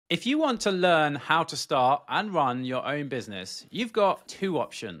If you want to learn how to start and run your own business, you've got two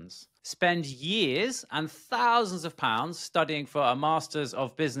options. Spend years and thousands of pounds studying for a Master's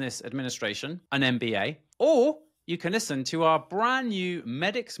of Business Administration, an MBA, or you can listen to our brand new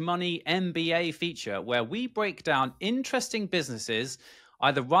Money MBA feature where we break down interesting businesses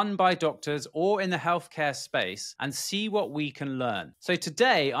either run by doctors or in the healthcare space and see what we can learn. So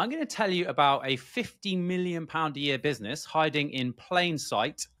today, I'm going to tell you about a £50 million a year business hiding in plain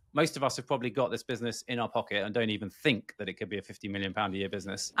sight. Most of us have probably got this business in our pocket and don't even think that it could be a £50 million a year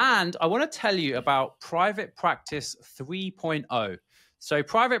business. And I want to tell you about Private Practice 3.0. So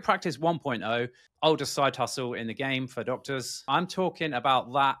Private Practice 1.0, oldest side hustle in the game for doctors. I'm talking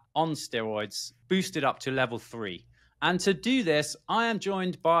about that on steroids, boosted up to level 3. And to do this, I am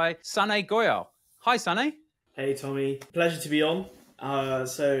joined by Sanay Goyal. Hi, Sanay. Hey, Tommy. Pleasure to be on.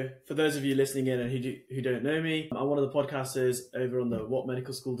 So for those of you listening in and who don't know me, I'm one of the podcasters over on the What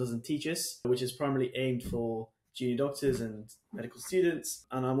Medical School Doesn't Teach Us, which is primarily aimed for junior doctors and medical students.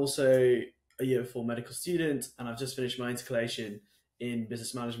 And I'm also a year 4 medical student, and I've just finished my intercalation in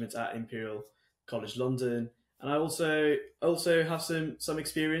business management at Imperial College London. And I also have some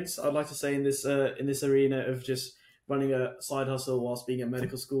experience, I'd like to say, in this arena of just running a side hustle whilst being at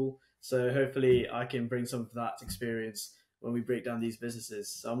medical school. So hopefully I can bring some of that experience when we break down these businesses.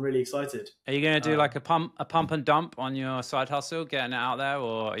 So I'm really excited. Are you going to do like a pump and dump on your side hustle, getting it out there,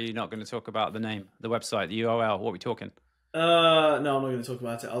 or are you not going to talk about the name, the website, the URL? What are we talking? No, I'm not going to talk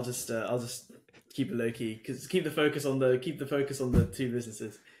about it. I'll just keep it low key, because keep the focus on the two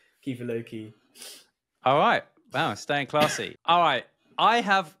businesses. Keep it low key. All right. Wow, staying classy. All right. I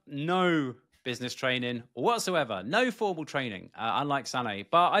have no business training whatsoever, no formal training, unlike Sanay,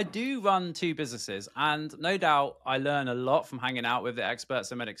 but I do run two businesses, and no doubt I learn a lot from hanging out with the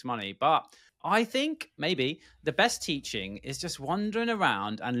experts at Medics Money. But I think maybe the best teaching is just wandering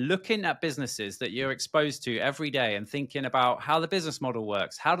around and looking at businesses that you're exposed to every day and thinking about how the business model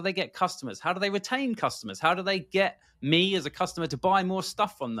works. How do they get customers? How do they retain customers? How do they get me as a customer to buy more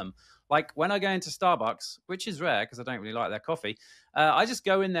stuff from them? Like when I go into Starbucks, which is rare because I don't really like their coffee, I just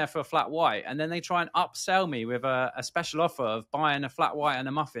go in there for a flat white, and then they try and upsell me with a special offer of buying a flat white and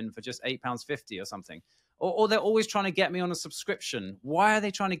a muffin for just £8.50 or something. Or they're always trying to get me on a subscription. Why are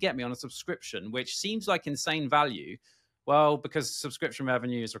they trying to get me on a subscription, which seems like insane value? Well, because subscription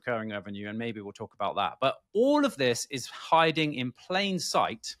revenue is recurring revenue, and maybe we'll talk about that. But all of this is hiding in plain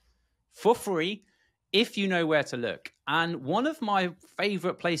sight for free if you know where to look. And one of my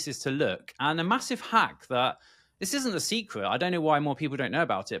favorite places to look, and a massive hack that this isn't a secret, I don't know why more people don't know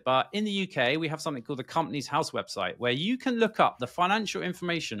about it, but in the UK, we have something called the Companies House website, where you can look up the financial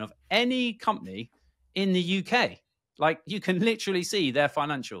information of any company in the UK. Like, you can literally see their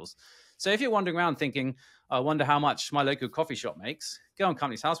financials. So if you're wandering around thinking, I wonder how much my local coffee shop makes, go on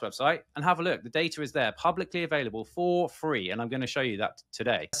Companies House website and have a look. The data is there, publicly available for free. And I'm going to show you that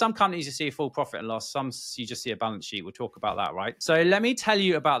today. Some companies you see a full profit and loss. Some you just see a balance sheet. We'll talk about that, right? So let me tell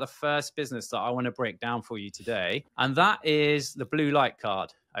you about the first business that I want to break down for you today. And that is the blue light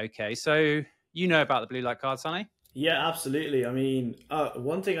card. Okay, so you know about the blue light card, Sanay? Yeah, absolutely. I mean,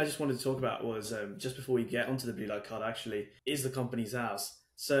 one thing I just wanted to talk about was, just before we get onto the blue light card, actually, is the Companies House.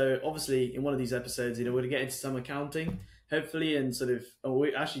 So obviously in one of these episodes, we're going to get into some accounting, hopefully, and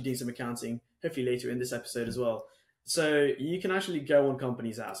we're actually doing some accounting, hopefully later in this episode as well. So you can actually go on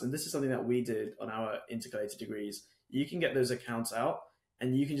Companies House, and this is something that we did on our intercalated degrees. You can get those accounts out,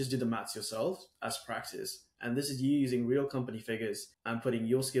 and you can just do the maths yourself as practice. And this is you using real company figures and putting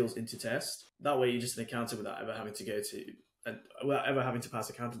your skills into test. That way you're just an accountant without ever having to pass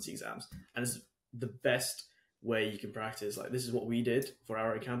accountancy exams. And it's the best way you can practice. Like, this is what we did for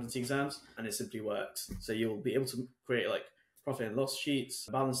our accountancy exams, and it simply works. So you'll be able to create like profit and loss sheets,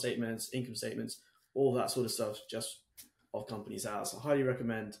 balance statements, income statements, all that sort of stuff just off Companies House. I highly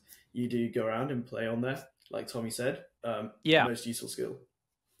recommend you do go around and play on there, like Tommy said. Most useful skill.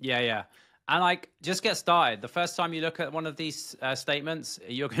 Yeah. And like, just get started. The first time you look at one of these statements,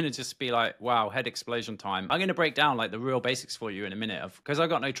 you're going to just be like, wow, head explosion time. I'm going to break down like the real basics for you in a minute. Because I've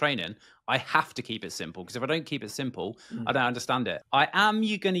got no training, I have to keep it simple. Because if I don't keep it simple, I don't understand it. I am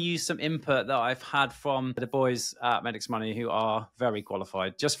going to use some input that I've had from the boys at Medics Money, who are very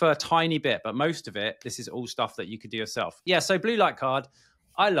qualified, just for a tiny bit. But most of it, this is all stuff that you could do yourself. Yeah, so blue light card.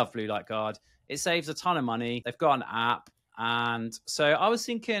 I love blue light card. It saves a ton of money. They've got an app. And so I was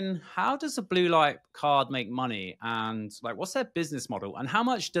thinking, how does a blue light card make money? And like, what's their business model? And how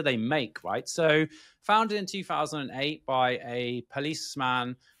much do they make, right? So founded in 2008 by a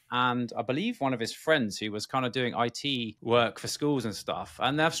policeman and I believe one of his friends who was kind of doing IT work for schools and stuff.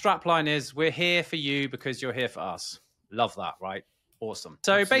 And their strapline is, we're here for you because you're here for us. Love that, right? Awesome.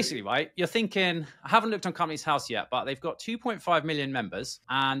 So Absolutely. basically, right, you're thinking, I haven't looked on Company's House yet, but they've got 2.5 million members,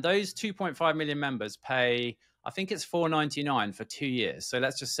 and those 2.5 million members pay, I think it's $4.99 for 2 years. So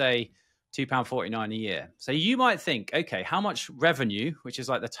let's just say £2.49 a year. So you might think, okay, how much revenue, which is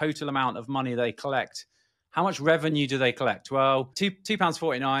like the total amount of money they collect, how much revenue do they collect? Well,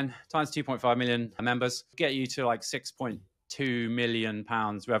 £2.49 times 2.5 million members get you to like £6.2 million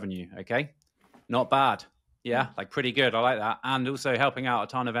revenue. Okay. Not bad. Yeah, like pretty good. I like that. And also helping out a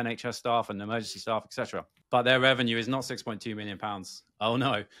ton of NHS staff and emergency staff, etc. But their revenue is not £6.2 million. Oh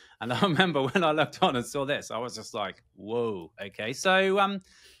no. And I remember when I looked on and saw this, I was just like, whoa, okay. So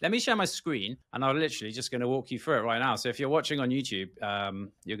let me share my screen, and I'm literally just going to walk you through it right now. So if you're watching on YouTube,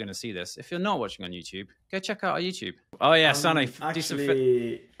 you're going to see this. If you're not watching on YouTube, go check out our YouTube. Oh yeah, Sanay.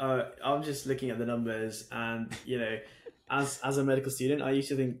 Actually, I'm just looking at the numbers, and you know, as a medical student, I used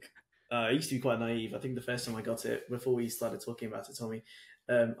to think, I used to be quite naive. I think the first time I got it, before we started talking about it, Tommy,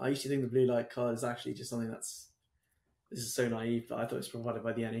 I used to think the blue light card is actually just something this is so naive, but I thought it was provided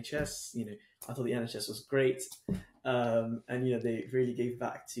by the NHS. You know, I thought the NHS was great, and you know, they really gave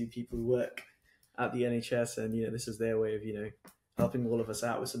back to people who work at the NHS, and you know, this is their way of, you know, helping all of us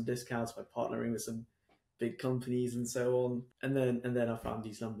out with some discounts by partnering with some big companies and so on. And then I found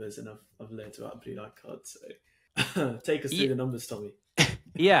these numbers, and I've learned about blue light card. So take us through the numbers, Tommy.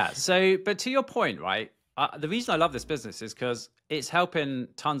 Yeah. So, but to your point, right? The reason I love this business is because it's helping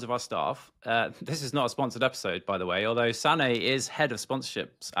tons of our staff. This is not a sponsored episode, by the way, although Sanay is head of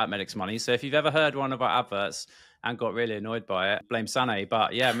sponsorships at Medics Money. So if you've ever heard one of our adverts and got really annoyed by it, blame Sanay.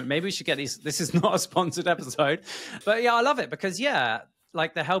 But yeah, maybe we should get these. This is not a sponsored episode. But yeah, I love it because, yeah,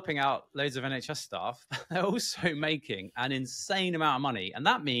 like they're helping out loads of NHS staff. They're also making an insane amount of money. And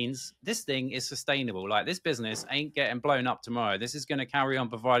that means this thing is sustainable. Like this business ain't getting blown up tomorrow. This is going to carry on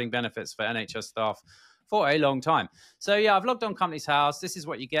providing benefits for NHS staff for a long time. So yeah, I've logged on Company's House. This is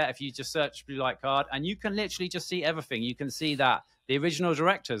what you get if you just search blue light card, and you can literally just see everything. You can see that the original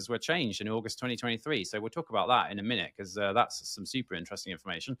directors were changed in August 2023. So we'll talk about that in a minute, because that's some super interesting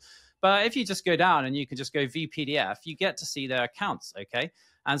information. But if you just go down and you can just go view PDF, you get to see their accounts, okay?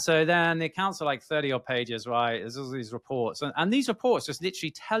 And so then the accounts are like 30 odd pages, right? There's all these reports. And these reports just literally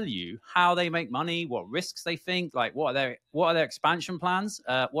tell you how they make money, what risks they think, like what are their expansion plans.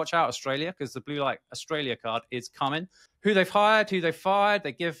 Watch out, Australia, because the blue light Australia card is coming. Who they've hired, who they've fired.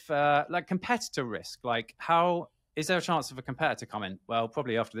 They give like competitor risk, like how is there a chance of a competitor coming? Well,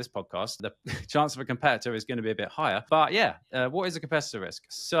 probably after this podcast, the chance of a competitor is going to be a bit higher. But yeah, what is a competitor risk?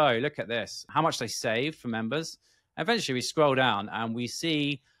 So look at this, how much they saved for members. Eventually, we scroll down and we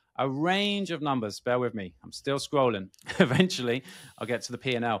see a range of numbers. Bear with me. I'm still scrolling. Eventually, I'll get to the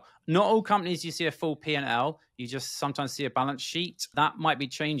P&L. Not all companies you see a full P&L. You just sometimes see a balance sheet. That might be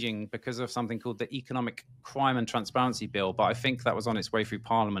changing because of something called the Economic Crime and Transparency Bill. But I think that was on its way through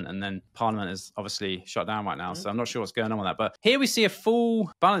Parliament. And then Parliament is obviously shut down right now. So I'm not sure what's going on with that. But here we see a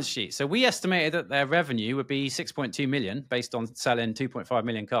full balance sheet. So we estimated that their revenue would be 6.2 million based on selling 2.5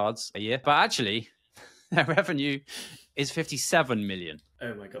 million cards a year. But actually, their revenue is 57 million.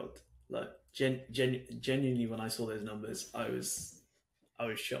 Oh my god! Like genuinely, when I saw those numbers, I was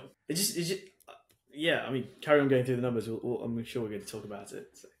shocked. It just yeah. I mean, carry on going through the numbers. I'm sure we're going to talk about it.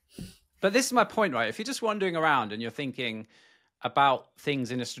 So. But this is my point, right? If you're just wandering around and you're thinking about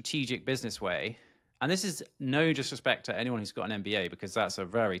things in a strategic business way, and this is no disrespect to anyone who's got an MBA, because that's a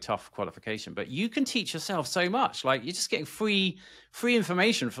very tough qualification, but you can teach yourself so much. Like you're just getting free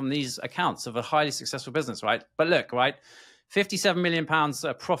information from these accounts of a highly successful business, right? But look, right, 57 million pounds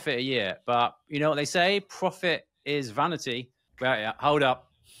profit a year. But you know what they say? Profit is vanity. Well, yeah, hold up,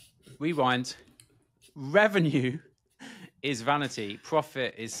 rewind. Revenue is vanity,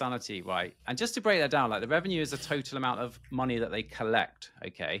 profit is sanity, right? And just to break that down, like the revenue is the total amount of money that they collect,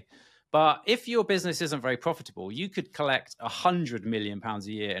 okay? But if your business isn't very profitable, you could collect £100 million a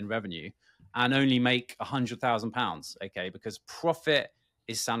year in revenue and only make £100,000, okay? Because profit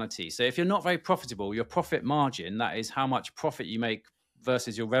is sanity. So if you're not very profitable, your profit margin, that is how much profit you make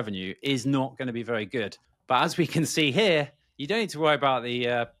versus your revenue, is not going to be very good. But as we can see here, you don't need to worry about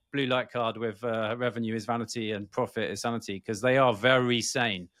the blue light card with revenue is vanity and profit is sanity, because they are very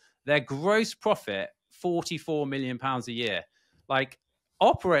sane. Their gross profit, £44 million a year. Like,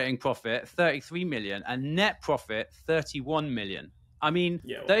 operating profit 33 million and net profit 31 million. I mean,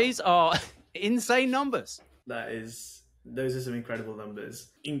 yeah, wow. Those are insane numbers. Those are some incredible numbers.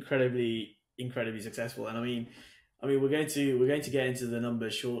 Incredibly successful. And I mean we're going to get into the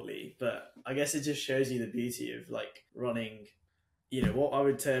numbers shortly, but I guess it just shows you the beauty of like running, you know, what I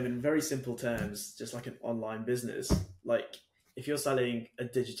would term in very simple terms, just like an online business. Like if you're selling a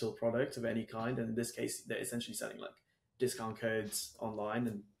digital product of any kind, and in this case they're essentially selling like discount codes online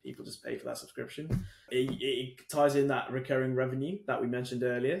and people just pay for that subscription. It ties in that recurring revenue that we mentioned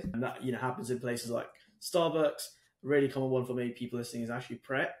earlier, and that happens in places like Starbucks. A really common one for many people listening is actually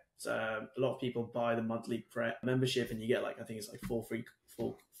Pret. So a lot of people buy the monthly Pret membership, and you get I think it's like four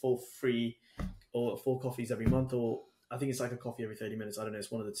free or 4 coffees every month, or I think it's like a coffee every 30 minutes. I don't know.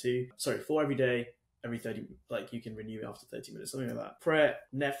 It's one of the two. Sorry, 4 every day, every 30, you can renew after 30 minutes, something like that. Pret,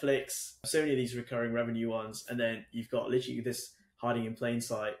 Netflix, so many of these recurring revenue ones. And then you've got literally this hiding in plain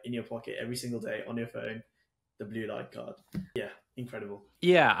sight in your pocket every single day on your phone, the blue light card. Yeah, incredible.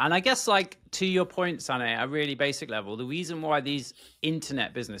 Yeah, and I guess to your point, Sanay, at a really basic level, the reason why these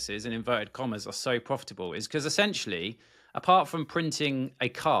internet businesses, in inverted commas, are so profitable is because essentially, apart from printing a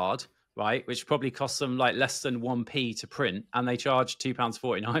card, right, which probably costs them less than 1p to print, and they charge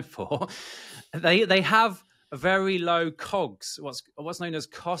 £2.49 for, they have a very low COGS, what's known as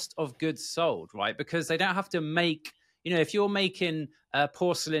cost of goods sold, right? Because they don't have to make, if you're making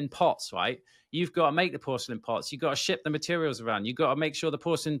porcelain pots, right, you've got to make the porcelain pots, you've got to ship the materials around, you've got to make sure the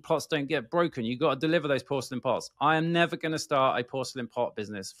porcelain pots don't get broken, you've got to deliver those porcelain pots. I am never going to start a porcelain pot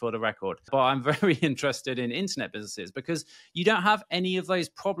business, for the record, but I'm very interested in internet businesses because you don't have any of those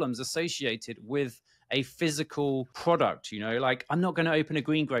problems associated with a physical product. I'm not going to open a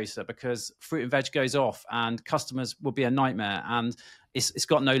greengrocer because fruit and veg goes off and customers will be a nightmare and it's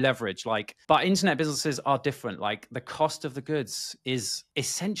got no leverage. But internet businesses are different. The cost of the goods is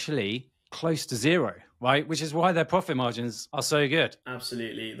essentially close to zero, right? Which is why their profit margins are so good.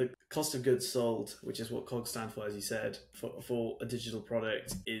 Absolutely. The cost of goods sold, which is what COGS stand for, as you said, for a digital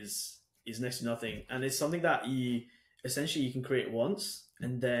product is next to nothing. And it's something that you can create once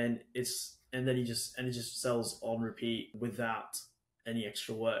and it just sells on repeat without any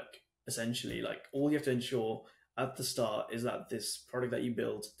extra work. Essentially, all you have to ensure at the start is that this product that you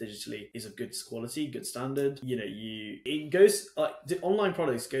build digitally is of good quality, good standard. The online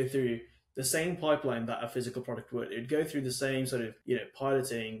products go through the same pipeline that a physical product would. It'd go through the same sort of,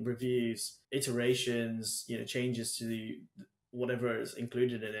 piloting, reviews, iterations, changes to whatever is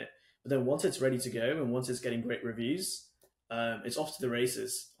included in it. But then once it's ready to go and once it's getting great reviews, it's off to the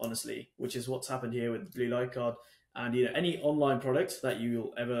races, honestly, which is what's happened here with the blue light card. And any online product that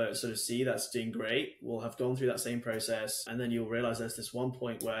you'll ever sort of see that's doing great will have gone through that same process, and then you'll realize there's this one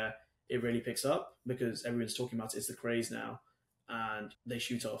point where it really picks up because everyone's talking about it. It's the craze now, and they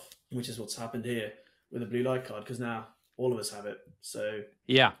shoot off, which is what's happened here with the blue light card because now all of us have it. So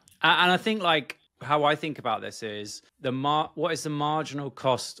yeah, and I think how I think about this is what is the marginal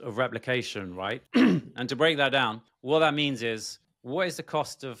cost of replication, right? And to break that down, what that means is what is the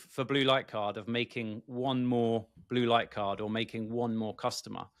cost for blue light card of making one more blue light card or making one more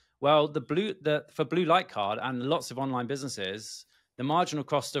customer? Well, for blue light card and lots of online businesses, the marginal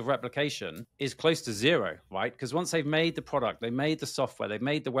cost of replication is close to zero, right? Because once they've made the product, they've made the software, they've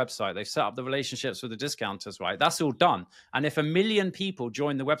made the website, they've set up the relationships with the discounters, right? That's all done. And if 1 million people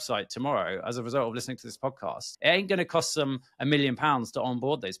join the website tomorrow as a result of listening to this podcast, it ain't going to cost them £1 million to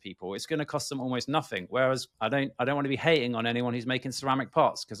onboard those people. It's going to cost them almost nothing. Whereas I don't want to be hating on anyone who's making ceramic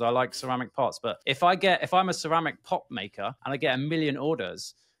pots because I like ceramic pots. But if I'm a ceramic pot maker and I get 1 million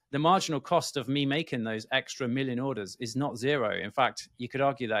orders, the marginal cost of me making those extra 1 million orders is not zero. In fact, you could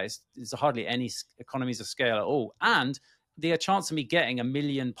argue that it's hardly any economies of scale at all. And the chance of me getting 1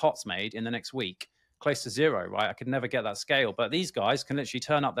 million pots made in the next week, close to zero, right? I could never get that scale. But these guys can literally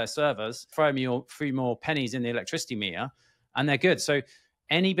turn up their servers, throw me 3 more pennies in the electricity meter, and they're good. So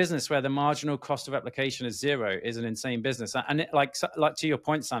any business where the marginal cost of replication is zero is an insane business. And like to your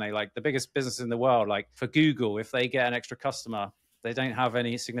point, Sanay, the biggest business in the world, for Google, if they get an extra customer, they don't have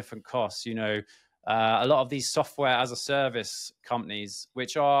any significant costs. A lot of these software as a service companies,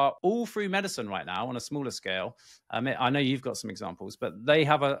 which are all through medicine right now on a smaller scale. I know you've got some examples, but they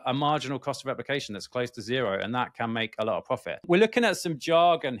have a marginal cost of replication that's close to zero, and that can make a lot of profit. We're looking at some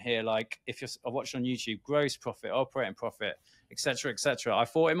jargon here, if you're watching on YouTube, gross profit, operating profit, et cetera, et cetera. I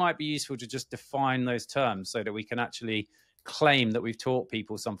thought it might be useful to just define those terms so that we can actually claim that we've taught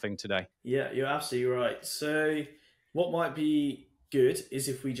people something today. Yeah, you're absolutely right. So what might be good is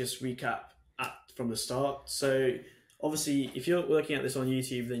if we just recap from the start. So obviously, if you're looking at this on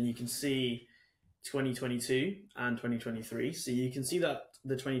YouTube, then you can see 2022 and 2023. So you can see that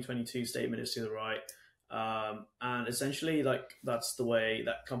the 2022 statement is to the right. And essentially, that's the way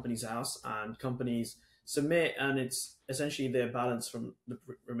that companies house and companies submit, and it's essentially their balance from the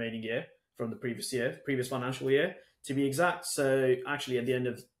remaining year, from the previous financial year to be exact. So actually, at the end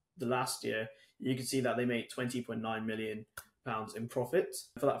of the last year, you can see that they made £20.9 million in profit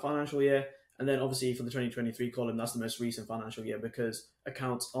for that financial year. And then obviously for the 2023 column, that's the most recent financial year because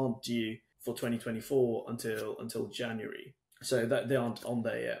accounts aren't due for 2024 until January. So that they aren't on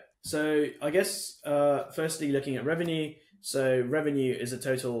there yet. So I guess firstly, looking at revenue. So revenue is a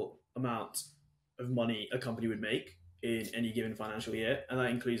total amount of money a company would make in any given financial year, and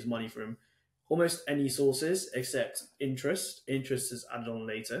that includes money from almost any sources except interest. Interest is added on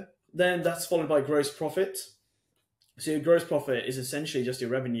later. Then that's followed by gross profit. So your gross profit is essentially just your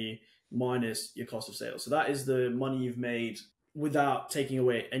revenue minus your cost of sales. So that is the money you've made without taking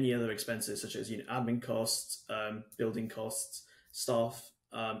away any other expenses, such as admin costs, building costs, staff,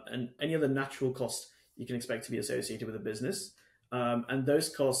 and any other natural costs you can expect to be associated with a business. And those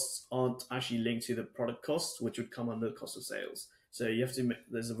costs aren't actually linked to the product costs, which would come under the cost of sales. So you have to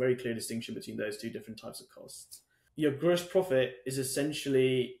there's a very clear distinction between those two different types of costs. Your gross profit is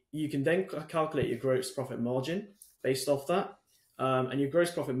essentially, you can then calculate your gross profit margin based off that. And your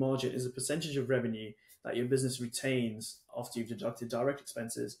gross profit margin is a percentage of revenue that your business retains after you've deducted direct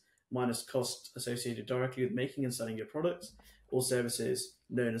expenses minus costs associated directly with making and selling your products or services,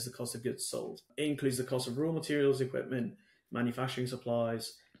 known as the cost of goods sold. It includes the cost of raw materials, equipment, manufacturing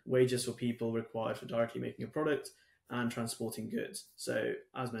supplies, wages for people required for directly making a product, and transporting goods. So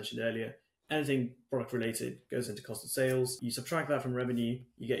as mentioned earlier, anything product related goes into cost of sales. You subtract that from revenue,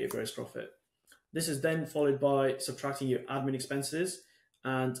 you get your gross profit. This is then followed by subtracting your admin expenses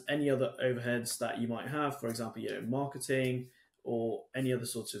and any other overheads that you might have, for example, marketing or any other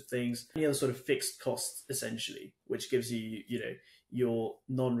sorts of things, any other sort of fixed costs, essentially, which gives you, your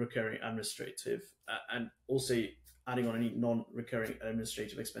non-recurring administrative and also adding on any non-recurring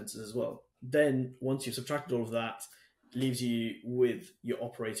administrative expenses as well. Then once you've subtracted all of that, leaves you with your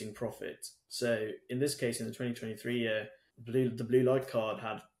operating profit. So in this case, in the 2023 year, the Blue Light Card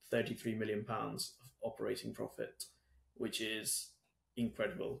had £33 million of operating profit, which is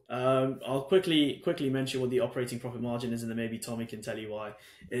incredible. I'll quickly mention what the operating profit margin is, and then maybe Tommy can tell you why.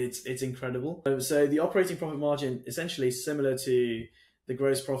 It's incredible. So the operating profit margin, essentially similar to the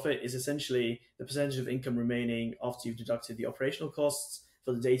gross profit, is essentially the percentage of income remaining after you've deducted the operational costs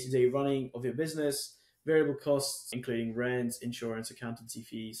for the day-to-day running of your business, variable costs, including rent, insurance, accountancy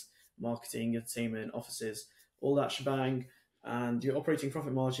fees, marketing, entertainment, offices, all that shebang. And your operating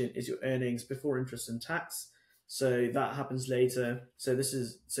profit margin is your earnings before interest and tax. So that happens later. So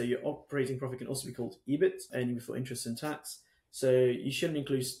your operating profit can also be called EBIT, earning before interest and tax. So you shouldn't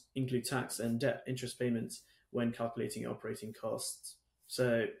include tax and debt interest payments when calculating your operating costs.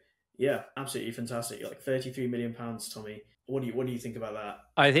 So yeah, absolutely fantastic. Like £33 million, Tommy. What do you think about that?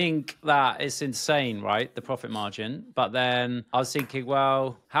 I think that is insane, right? The profit margin. But then I was thinking,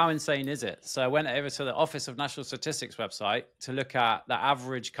 well, how insane is it? So I went over to the Office of National Statistics website to look at the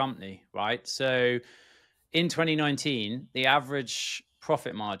average company, right? So in 2019, the average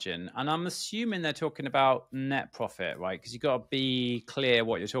profit margin, and I'm assuming they're talking about net profit, right? Because you've got to be clear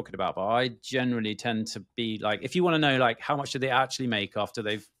what you're talking about. But I generally tend to be like, if you want to know, like, how much do they actually make after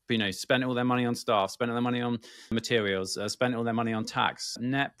they've spent all their money on staff, spent all their money on materials, spent all their money on tax.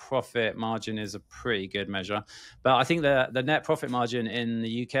 Net profit margin is a pretty good measure. But I think the net profit margin in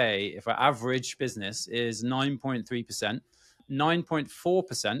the UK for average business is 9.3%,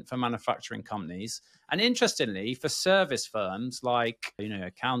 9.4% for manufacturing companies. And interestingly, for service firms like,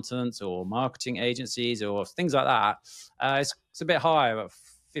 accountants or marketing agencies or things like that, it's a bit higher at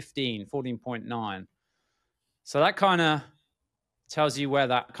 14.9. So that kind of tells you where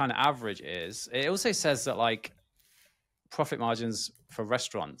that kind of average is. It also says that like profit margins for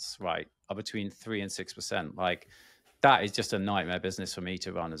restaurants, right, are between 3 and 6%. Like that is just a nightmare business for me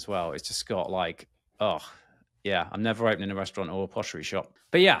to run as well. It's just got like, yeah, I'm never opening a restaurant or a pottery shop.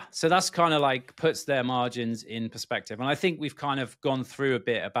 But yeah, so that's kind of like puts their margins in perspective. And I think we've kind of gone through a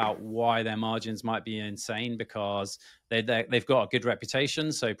bit about why their margins might be insane, because they've got a good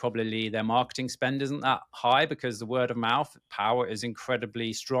reputation. So probably their marketing spend isn't that high because the word of mouth power is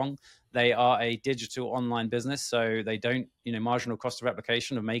incredibly strong. They are a digital online business, so they don't, marginal cost of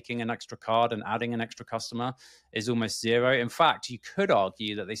replication of making an extra card and adding an extra customer is almost zero. In fact, you could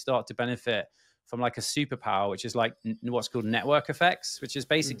argue that they start to benefit from like a superpower, which is like what's called network effects, which is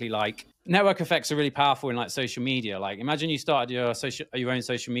basically like network effects are really powerful in like social media. Like imagine you started your own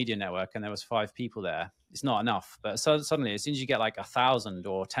social media network and there was 5 people there. It's not enough. But suddenly, as soon as you get like 1,000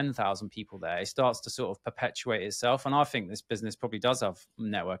 or 10,000 people there, it starts to sort of perpetuate itself. And I think this business probably does have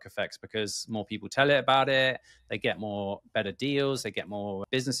network effects because more people tell it about it. They get better deals. They get more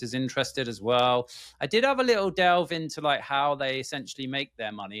businesses interested as well. I did have a little delve into like how they essentially make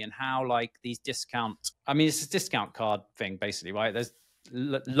their money and how like these it's a discount card thing basically, right?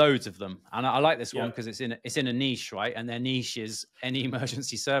 loads of them. And I like this one Yeah. because it's in a niche, right? And their niche is any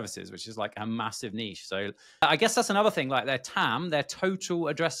emergency services, which is like a massive niche. So I guess that's another thing, like their TAM, their total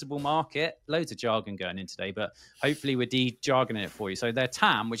addressable market, loads of jargon going in today, but hopefully we're de-jargoning it for you. So their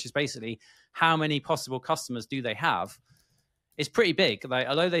TAM, which is basically how many possible customers do they have, is pretty big. Like,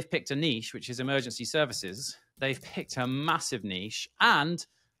 although they've picked a niche, which is emergency services, they've picked a massive niche. And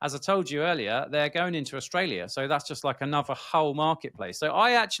as I told you earlier, they're going into Australia. So that's just like another whole marketplace. So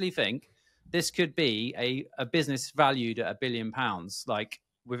I actually think this could be a business valued at £1 billion, like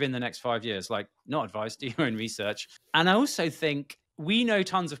within the next 5 years. Like, not advice, do your own research. And I also think we know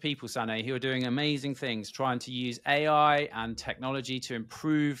tons of people, Sanay, who are doing amazing things, trying to use AI and technology to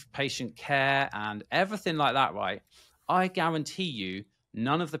improve patient care and everything like that, right? I guarantee you,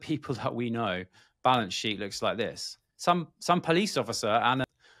 none of the people that we know balance sheet looks like this. Some police officer and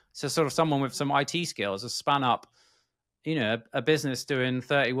so sort of someone with some IT skills has spun up, a business doing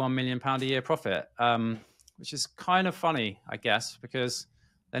 £31 million a year profit, which is kind of funny, I guess, because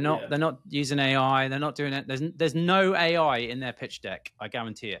they're not using AI. They're not doing it. There's no AI in their pitch deck. I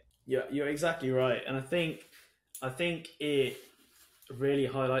guarantee it. Yeah, you're exactly right. And I think it really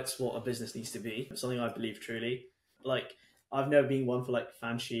highlights what a business needs to be. Something I believe truly. Like, I've never been one for like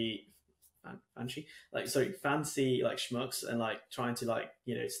fancy like schmucks and like trying to like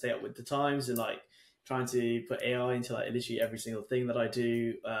stay up with the times and like trying to put AI into like literally every single thing that I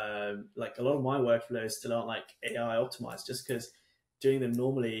do. Like a lot of my workflows still aren't like AI optimized, just because doing them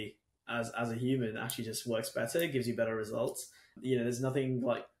normally as a human actually just works better. It gives you better results. There's nothing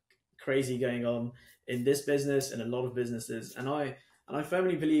like crazy going on in this business and a lot of businesses, and I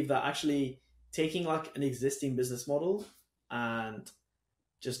firmly believe that actually taking like an existing business model and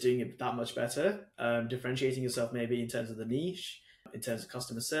just doing it that much better, differentiating yourself maybe in terms of the niche, in terms of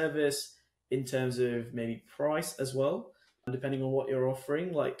customer service, in terms of maybe price as well, and depending on what you're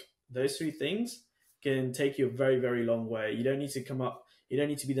offering. Like, those three things can take you a very, very long way. You don't need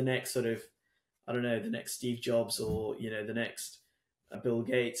to be the next sort of, I don't know, the next Steve Jobs or, the next Bill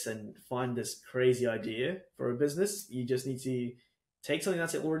Gates and find this crazy idea for a business. You just need to take something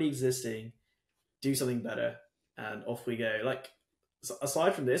that's already existing, do something better, and off we go. Like,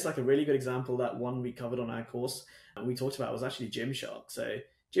 aside from this, like a really good example, that one we covered on our course and we talked about, was actually Gymshark. So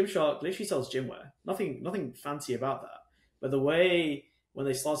Gymshark literally sells gymwear. Nothing fancy about that. But the way, when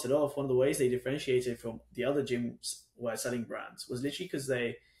they started off, one of the ways they differentiated from the other gymwear selling brands was literally because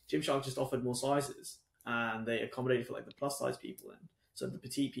Gymshark just offered more sizes and they accommodated for like the plus size people and so the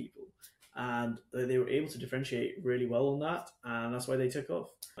petite people. And they were able to differentiate really well on that. And that's why they took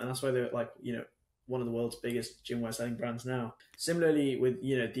off. And that's why they're like, one of the world's biggest gymwear selling brands now. Similarly with,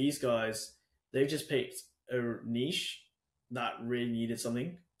 these guys, they've just picked a niche that really needed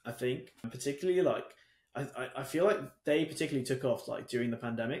something, I think. And particularly like, I feel like they particularly took off like during the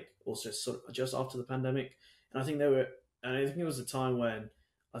pandemic, also sort of just after the pandemic. And I think it was a time when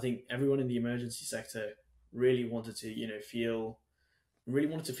I think everyone in the emergency sector really wanted to, feel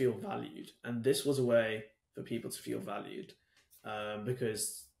valued. And this was a way for people to feel valued,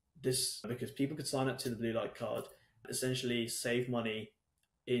 because people could sign up to the blue light card, essentially save money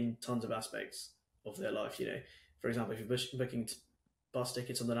in tons of aspects of their life. For example, if you're booking bus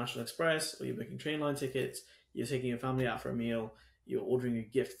tickets on the National Express, or you're booking train line tickets, you're taking your family out for a meal, you're ordering a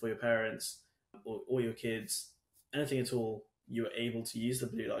gift for your parents or your kids, anything at all, you're able to use the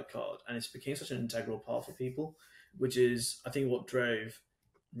blue light card. And it's became such an integral part for people, which is, I think, what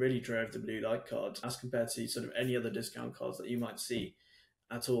really drove the blue light card as compared to sort of any other discount cards that you might see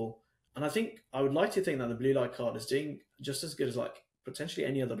at all. And I would like to think that the blue light card is doing just as good as like potentially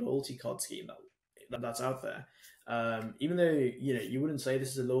any other loyalty card scheme that's out there. Even though you wouldn't say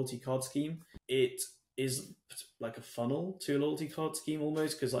this is a loyalty card scheme, it is like a funnel to a loyalty card scheme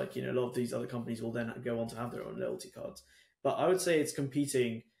almost, because like a lot of these other companies will then go on to have their own loyalty cards. But I would say it's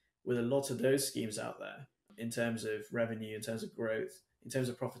competing with a lot of those schemes out there in terms of revenue, in terms of growth, in terms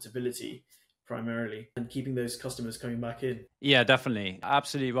of profitability, primarily, and keeping those customers coming back in. Yeah, definitely.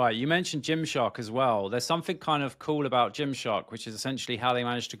 Absolutely right. You mentioned Gymshark as well. There's something kind of cool about Gymshark, which is essentially how they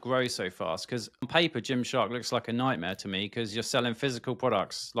managed to grow so fast. Because on paper, Gymshark looks like a nightmare to me, because you're selling physical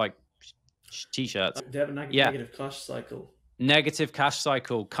products like t-shirts. They have a negative cash cycle. Negative cash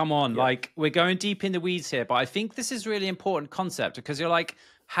cycle. Come on. Yeah. Like, we're going deep in the weeds here, but I think this is really important concept, because you're like,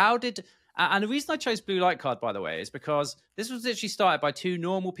 and the reason I chose blue light card, by the way, is because this was literally started by two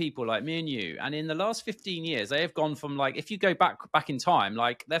normal people like me and you. And in the last 15 years, they have gone from, like, if you go back in time,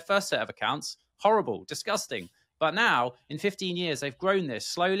 like their first set of accounts, horrible, disgusting. But now in 15 years, they've grown this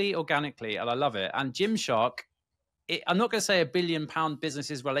slowly, organically, and I love it. And Gymshark I'm not going to say £1 billion business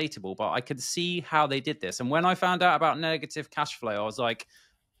is relatable, but I could see how they did this. And when I found out about negative cash flow, I was like,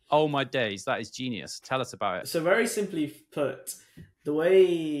 oh my days, that is genius. Tell us about it. So very simply put, the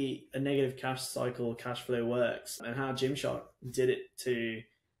way a negative cash cycle, cash flow works, and how Gymshark did it to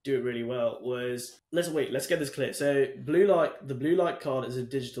do it really well was, let's get this clear. So the blue light card is a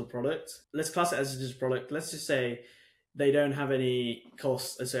digital product. Let's class it as a digital product. Let's just say they don't have any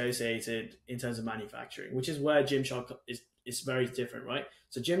costs associated in terms of manufacturing, which is where Gymshark is very different, right?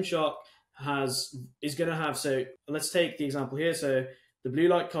 So Gymshark is going to have, so let's take the example here. So the blue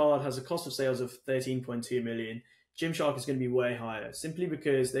light card has a cost of sales of 13.2 million. Gymshark is going to be way higher simply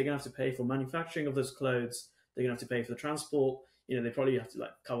because they're going to have to pay for manufacturing of those clothes. They're going to have to pay for the transport. They probably have to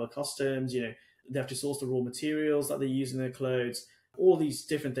like cover customs. They have to source the raw materials that they use in their clothes, all these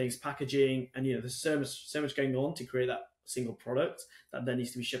different things, packaging, and there's so much going on to create that single product that then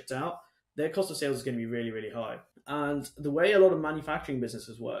needs to be shipped out. Their cost of sales is going to be really, really high. And the way a lot of manufacturing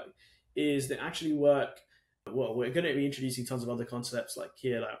businesses work is they actually work. Well, we're going to be introducing tons of other concepts like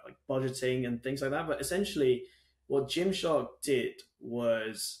budgeting and things like that. But essentially, what Gymshark did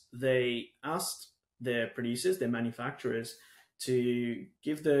was they asked their producers, their manufacturers, to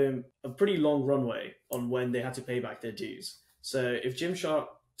give them a pretty long runway on when they had to pay back their dues. So if Gymshark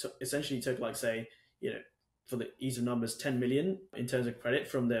essentially took, like, say, for the ease of numbers, 10 million in terms of credit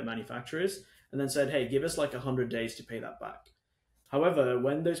from their manufacturers, and then said, hey, give us like 100 days to pay that back. However,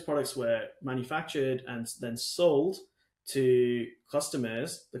 when those products were manufactured and then sold to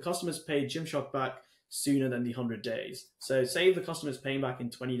customers, the customers paid Gymshark back sooner than the 100 days. So say the customer is paying back in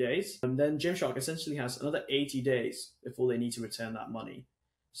 20 days, and then Gymshark essentially has another 80 days before they need to return that money.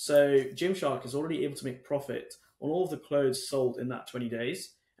 So Gymshark is already able to make profit on all of the clothes sold in that 20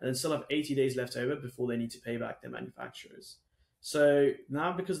 days, and then still have 80 days left over before they need to pay back their manufacturers. So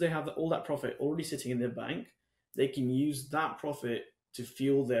now, because they have all that profit already sitting in their bank, they can use that profit to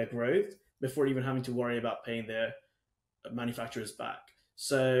fuel their growth before even having to worry about paying their manufacturers back.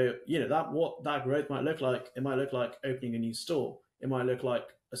 So, what that growth might look like, it might look like opening a new store. It might look like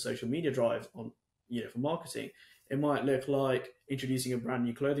a social media drive on, for marketing. It might look like introducing a brand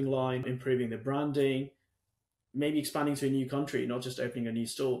new clothing line, improving the branding, maybe expanding to a new country, not just opening a new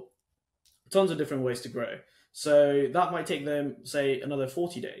store. Tons of different ways to grow. So that might take them, say, another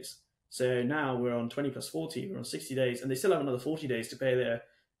 40 days. So now we're on 20 plus 40, we're on 60 days, and they still have another 40 days to pay their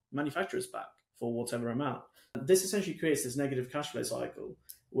manufacturers back for whatever amount. This essentially creates this negative cash flow cycle,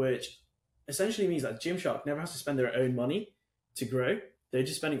 which essentially means that Gymshark never has to spend their own money to grow. They're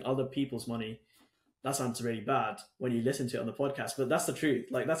just spending other people's money. That sounds really bad when you listen to it on the podcast, but that's the truth.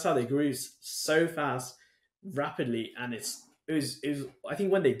 Like, that's how they grew so fast, rapidly, and it was I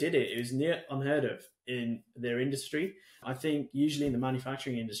think when they did it, it was near unheard of in their industry. I think usually in the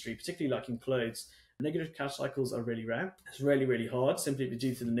manufacturing industry, particularly like in clothes, negative cash cycles are really rare. It's really, really hard simply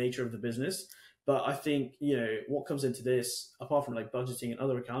due to the nature of the business. But I think, what comes into this, apart from like budgeting and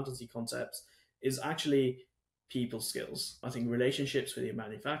other accountancy concepts, is actually people skills. I think relationships with your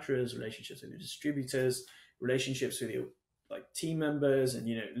manufacturers, relationships with your distributors, relationships with your like team members, and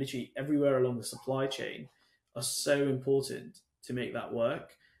literally everywhere along the supply chain are so important to make that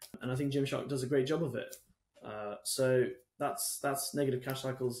work. And I think Gymshark does a great job of it. So that's negative cash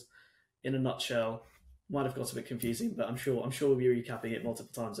cycles in a nutshell. Might have got a bit confusing, but I'm sure we'll be recapping it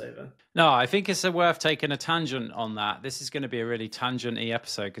multiple times over. No, I think it's worth taking a tangent on that. This is going to be a really tangent-y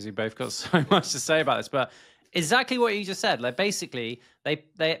episode because we both got so much to say about this. But exactly what you just said. Like, basically, they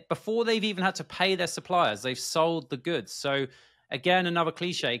before they've even had to pay their suppliers, they've sold the goods. So again, another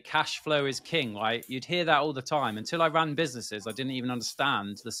cliche, cash flow is king, right? You'd hear that all the time. Until I ran businesses, I didn't even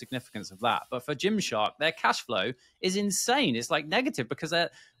understand the significance of that. But for Gymshark, their cash flow is insane. It's like negative because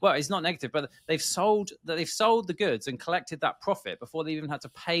it's not negative, but they've sold the goods and collected that profit before they even had to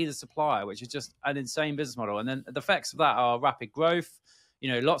pay the supplier, which is just an insane business model. And then the effects of that are rapid growth,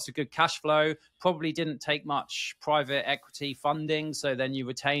 lots of good cash flow, probably didn't take much private equity funding. So then you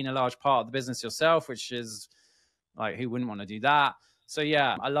retain a large part of the business yourself, which is, like, who wouldn't want to do that? So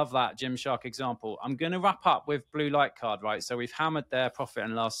yeah, I love that Gymshark example. I'm going to wrap up with blue light card, right? So we've hammered their profit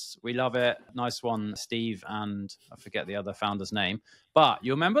and loss. We love it. Nice one, Steve, and I forget the other founder's name. But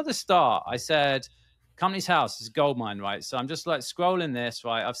you remember the start? I said, company's house is a goldmine, right? So I'm just like scrolling this,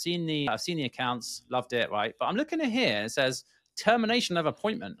 right? I've seen the accounts, loved it, right? But I'm looking at here and it says termination of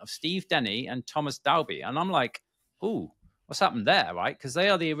appointment of Steve Denny and Thomas Dalby, and I'm like, ooh, what's happened there, right? Because they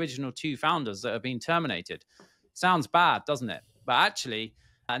are the original two founders that have been terminated. Sounds bad, doesn't it? But actually,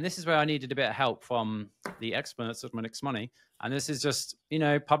 and this is where I needed a bit of help from the experts of Money Money. And this is just,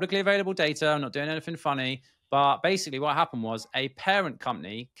 publicly available data. I'm not doing anything funny. But basically what happened was a parent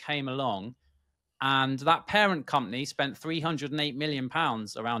company came along And that parent company spent £308 million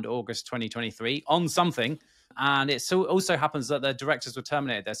around August 2023 on something. And it also happens that the directors were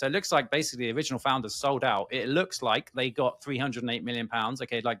terminated there. So it looks like basically the original founders sold out. It looks like they got £308 million.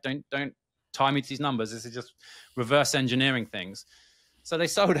 Okay, like don't tie me to these numbers. This is just reverse engineering things. So they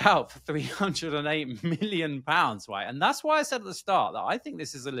sold out for £308 million, right? And that's why I said at the start that I think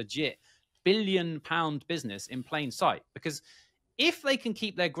this is a legit £1 billion business in plain sight. Because if they can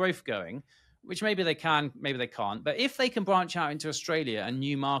keep their growth going, which maybe they can, maybe they can't, but if they can branch out into Australia and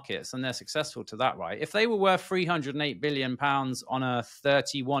new markets and they're successful to that, right? If they were worth £308 billion on a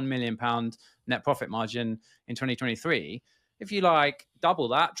 £31 million net profit margin in 2023, if you like double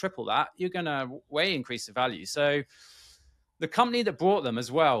that, triple that, you're going to way increase the value. So the company that brought them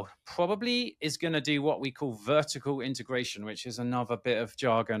as well probably is going to do what we call vertical integration, which is another bit of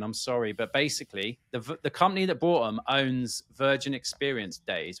jargon. I'm sorry. But basically, the company that brought them owns Virgin Experience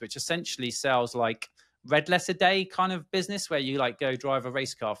Days, which essentially sells like red letter day kind of business where you like go drive a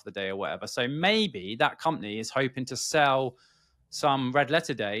race car for the day or whatever. So maybe that company is hoping to sell some red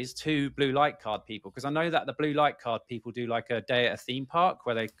letter days to blue light card people, because I know that the blue light card people do like a day at a theme park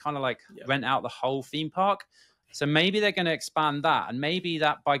where they kind of like rent out the whole theme park. So maybe they're going to expand that, and maybe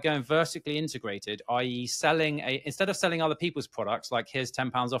that by going vertically integrated, i.e. instead of selling other people's products, like here's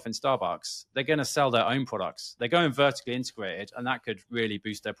 £10 off in Starbucks, they're going to sell their own products. They're going vertically integrated, and that could really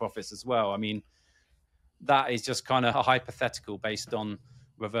boost their profits as well. I mean, that is just kind of a hypothetical based on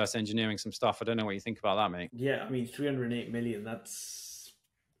reverse engineering some stuff. I don't know what you think about that, mate. Yeah, I mean, 308 million, that's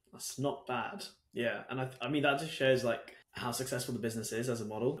not bad. Yeah, and I mean, that just shows like how successful the business is as a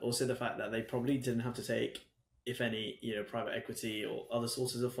model. Also the fact that they probably didn't have to take, if any, private equity or other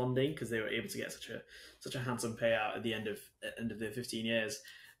sources of funding, because they were able to get such a handsome payout at the end of their 15 years.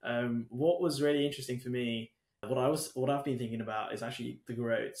 What was really interesting for me, what I've been thinking about is actually the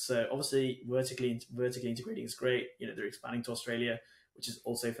growth. So obviously vertically integrating is great. They're expanding to Australia, which is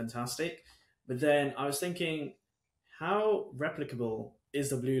also fantastic. But then I was thinking, how replicable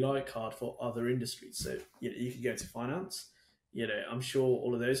is the blue light card for other industries? So you could go to finance. I'm sure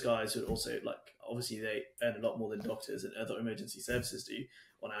all of those guys would also, like, obviously they earn a lot more than doctors and other emergency services do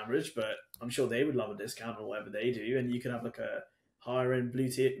on average, but I'm sure they would love a discount on whatever they do. And you could have like a higher end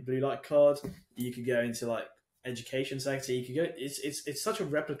blue light card. You could go into like education sector. You could go. It's such a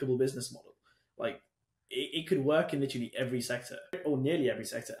replicable business model. Like it could work in literally every sector or nearly every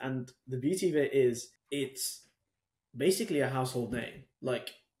sector. And the beauty of it is it's basically a household name.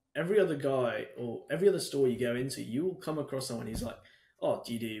 Like every other guy or every other store you go into, you will come across someone who's like, oh,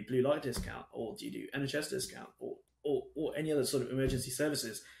 do you do blue light discount, or do you do NHS discount, or any other sort of emergency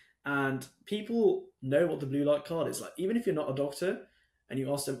services? And people know what the blue light card is. Like, even if you're not a doctor and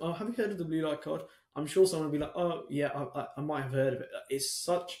you ask them, oh, have you heard of the blue light card? I'm sure someone will be like, oh yeah, I might have heard of it. It's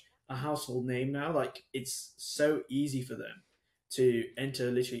such a household name now. Like, it's so easy for them to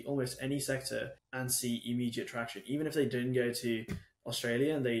enter literally almost any sector and see immediate traction. Even if they didn't go to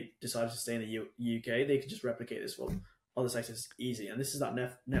Australia and they decided to stay in the UK, they could just replicate this for other sectors easy. And this is that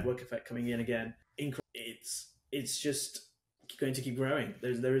network effect coming in again. It's just going to keep growing.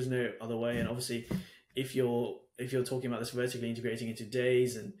 There is no other way. And obviously, if you're talking about this vertically integrating into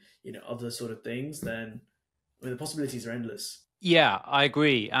days and other sort of things, then I mean the possibilities are endless. Yeah, I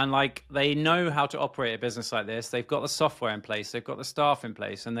agree. And like they know how to operate a business like this. They've got the software in place, they've got the staff in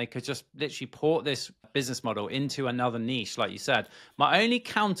place, and they could just literally port this business model into another niche, like you said. My only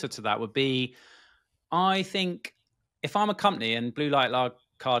counter to that would be, I think if I'm a company and Blue Light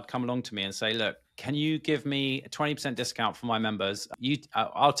Card come along to me and say, look, can you give me a 20% discount for my members?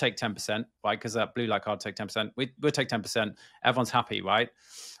 I'll take 10%, right? Because that Blue Light Card take 10%. We'll take 10%. Everyone's happy, right?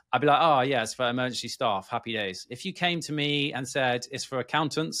 I'd be like, oh, yeah, it's for emergency staff. Happy days. If you came to me and said it's for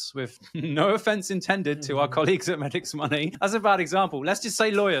accountants, with no offense intended to our colleagues at Medics Money, that's a bad example. Let's just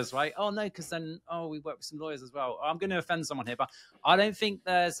say lawyers, right? Oh, no, because then, we work with some lawyers as well. I'm going to offend someone here, but I don't think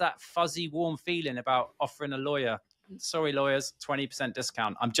there's that fuzzy, warm feeling about offering a lawyer, sorry, lawyers, 20%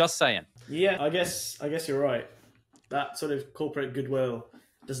 discount. I'm just saying. Yeah, I guess you're right. That sort of corporate goodwill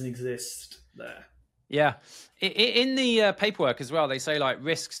doesn't exist there. Yeah. In the paperwork as well, they say like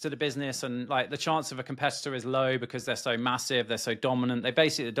risks to the business and like the chance of a competitor is low because they're so massive, they're so dominant. They're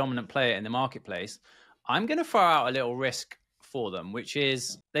basically the dominant player in the marketplace. I'm going to throw out a little risk for them, which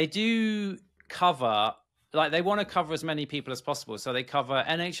is they do cover, like they want to cover as many people as possible. So they cover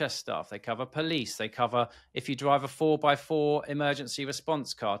NHS staff, they cover police, they cover if you drive a 4x4 emergency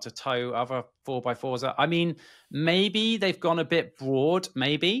response car to tow other 4x4s. I mean, maybe they've gone a bit broad,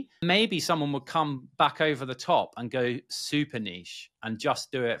 maybe someone would come back over the top and go super niche and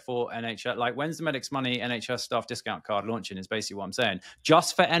just do it for NHS. Like, when's the Medics Money NHS staff discount card launching is basically what I'm saying.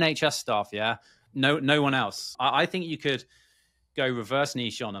 Just for NHS staff, yeah? No one else. I think you could go reverse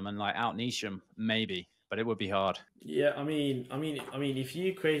niche on them and like out niche them, maybe, but it would be hard. Yeah, if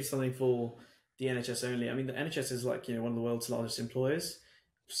you create something for the NHS only, I mean, the NHS is like one of the world's largest employers.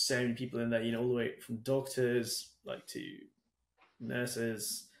 So many people in there, all the way from doctors like to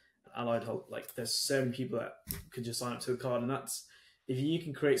nurses, allied health. Like, there's so many people that could just sign up to a card, and that's if you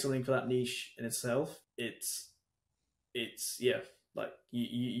can create something for that niche in itself, it's yeah, like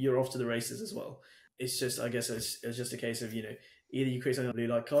you're off to the races as well. It's just, I guess it's just a case of either you create something on a blue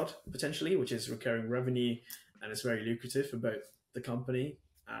light card potentially, which is recurring revenue and it's very lucrative for both the company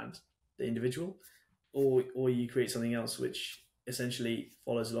and the individual, or you create something else which essentially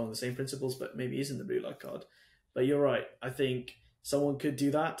follows along the same principles but maybe isn't the blue light card. But you're right. I think someone could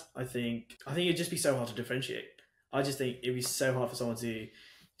do that. I think it'd just be so hard to differentiate. I just think it'd be so hard for someone to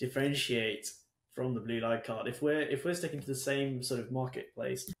differentiate from the blue light card if we're sticking to the same sort of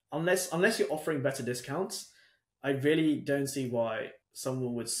marketplace. Unless you're offering better discounts, I really don't see why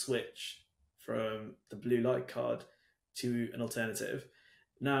someone would switch from the blue light card to an alternative.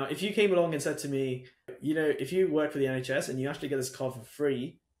 Now, if you came along and said to me, if you work for the NHS and you actually get this card for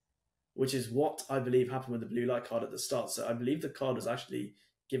free, which is what I believe happened with the blue light card at the start. So I believe the card was actually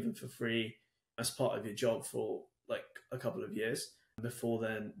given for free as part of your job for like a couple of years before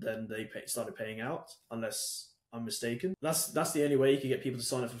then they started paying out, unless I'm mistaken. That's the only way you could get people to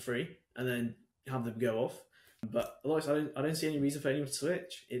sign up for free and then have them go off. But otherwise, I don't see any reason for anyone to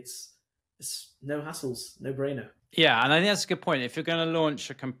switch. It's no hassles, no brainer. Yeah, and I think that's a good point. If you're going to launch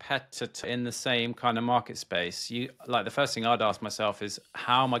a competitor in the same kind of market space, the first thing I'd ask myself is,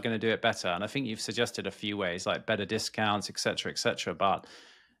 how am I going to do it better? And I think you've suggested a few ways, like better discounts, et cetera, et cetera. But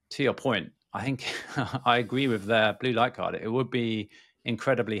to your point, I think I agree with their blue light card. It would be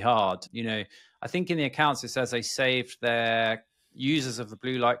incredibly hard. I think in the accounts, it says they saved their users of the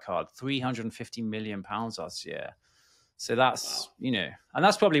blue light card £350 million last year. So that's, wow. And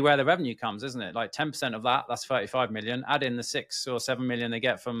that's probably where the revenue comes, isn't it? Like 10% of that, that's 35 million. Add in the 6 or 7 million they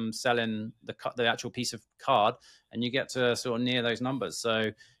get from selling the actual piece of card, and you get to sort of near those numbers.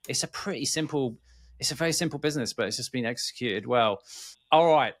 So it's a very simple business, but it's just been executed well.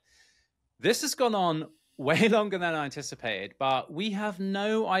 All right. This has gone on way longer than I anticipated, but we have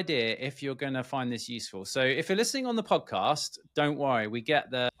no idea if you're going to find this useful. So if you're listening on the podcast, don't worry. We get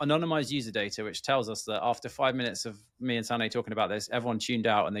the anonymized user data, which tells us that after 5 minutes of me and Sanay talking about this, everyone tuned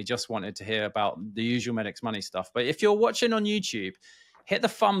out and they just wanted to hear about the usual Medics Money stuff. But if you're watching on YouTube, hit the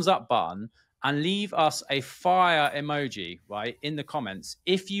thumbs up button and leave us a fire emoji, right, in the comments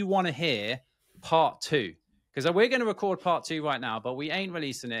if you want to hear part 2. Because we're going to record part 2 right now, but we ain't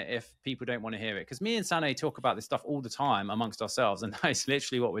releasing it if people don't want to hear it. Because me and Sanay talk about this stuff all the time amongst ourselves, and that's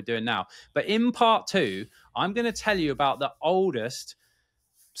literally what we're doing now. But in part 2, I'm going to tell you about the oldest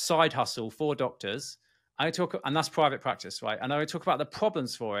side hustle for doctors. And that's private practice, right? And I talk about the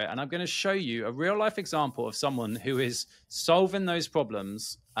problems for it. And I'm going to show you a real life example of someone who is solving those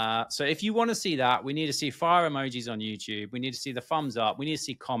problems. So if you want to see that, we need to see fire emojis on YouTube. We need to see the thumbs up. We need to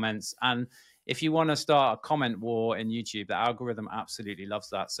see comments. And if you want to start a comment war in YouTube, the algorithm absolutely loves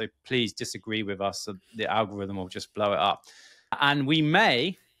that. So please disagree with us. So the algorithm will just blow it up. And we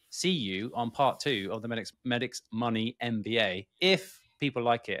may see you on part 2 of the Medics Money MBA if people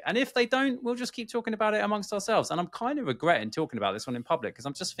like it. And if they don't, we'll just keep talking about it amongst ourselves. And I'm kind of regretting talking about this one in public, because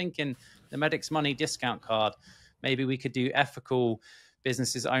I'm just thinking the Medics Money discount card, maybe we could do ethical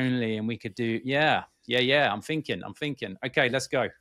businesses only, and we could do, yeah. I'm thinking. Okay, let's go.